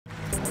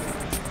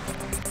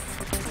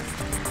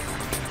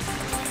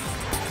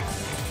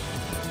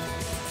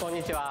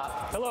にち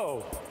は。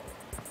 Hello.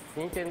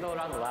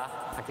 Nintendoland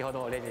は先ほ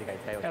どレジが言っ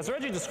たように As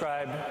Reggie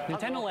described,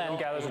 Nintendoland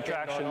gathers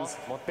attractions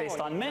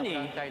based on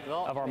many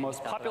of our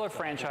most popular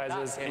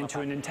franchises into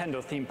a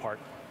Nintendo theme park.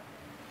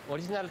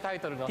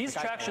 These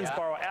attractions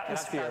borrow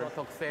atmosphere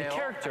and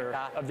character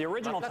of the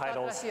original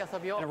titles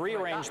and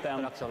rearrange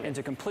them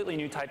into completely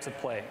new types of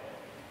play.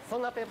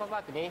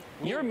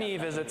 Your me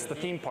visits the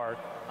theme park,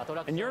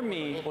 and your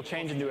me will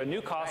change into a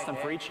new costume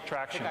for each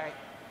attraction.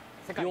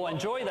 You will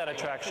enjoy that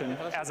attraction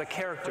as a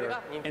character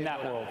in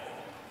that world.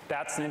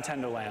 That's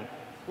Nintendoland.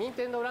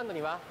 Nintendoland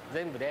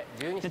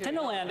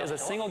is a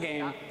single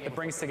game that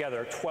brings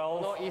together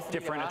 12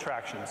 different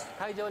attractions.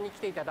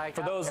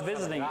 For those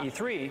visiting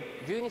E3,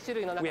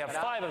 we have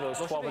 5 of those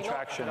 12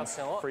 attractions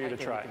for you to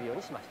try.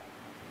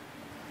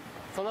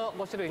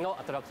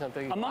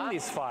 Among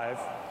these 5,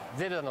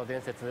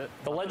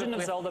 The Legend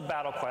of Zelda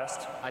Battle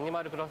Quest,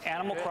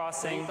 Animal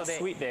Crossing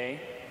Sweet Day,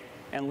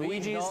 and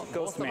Luigi's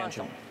Ghost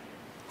Mansion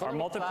are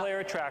multiplayer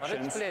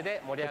attractions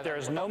that there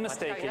is no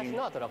mistaking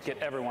get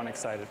everyone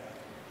excited.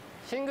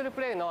 We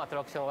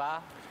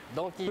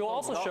will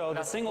also show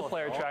the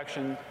single-player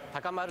attraction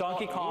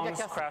Donkey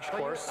Kong's Crash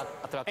Course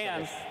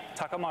and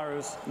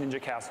Takamaru's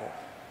Ninja Castle.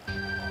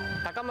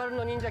 In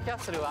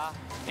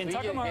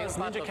Takamaru's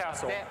Ninja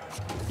Castle,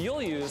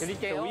 you'll use the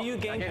Wii U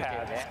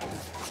gamepad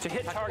to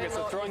hit targets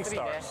with throwing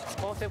stars.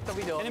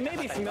 And it may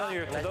be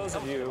familiar to those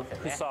of you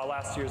who saw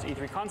last year's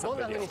E3 concept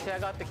video.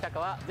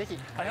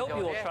 I hope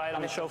you will try it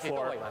on the show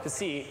floor to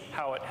see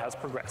how it has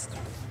progressed.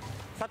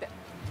 Well,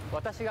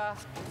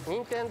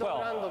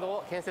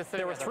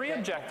 there were 3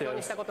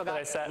 objectives that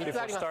I set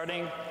before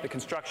starting the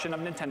construction of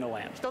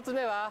Nintendoland.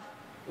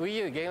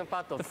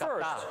 The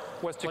first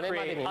was to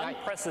create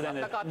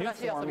unprecedented new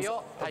forms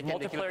of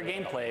multiplayer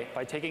gameplay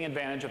by taking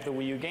advantage of the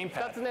Wii U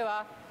gamepad.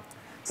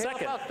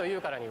 Second,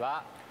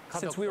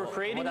 since we were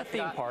creating a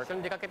theme park,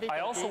 I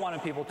also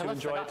wanted people to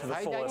enjoy it to the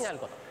fullest,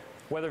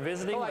 whether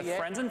visiting with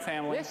friends and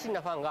family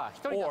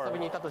or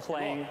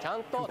playing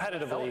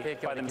competitively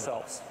by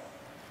themselves.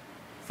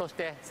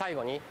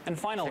 And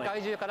finally,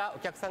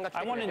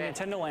 I wanted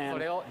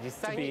Nintendoland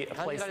to be a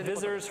place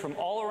visitors from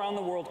all around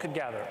the world could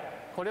gather.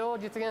 And I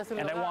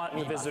want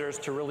the visitors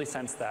to really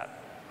sense that.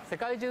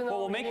 What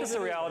will make this a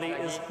reality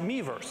is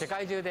Miiverse,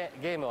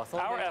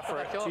 our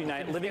effort to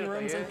unite living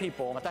rooms and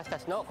people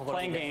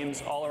playing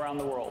games all around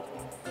the world.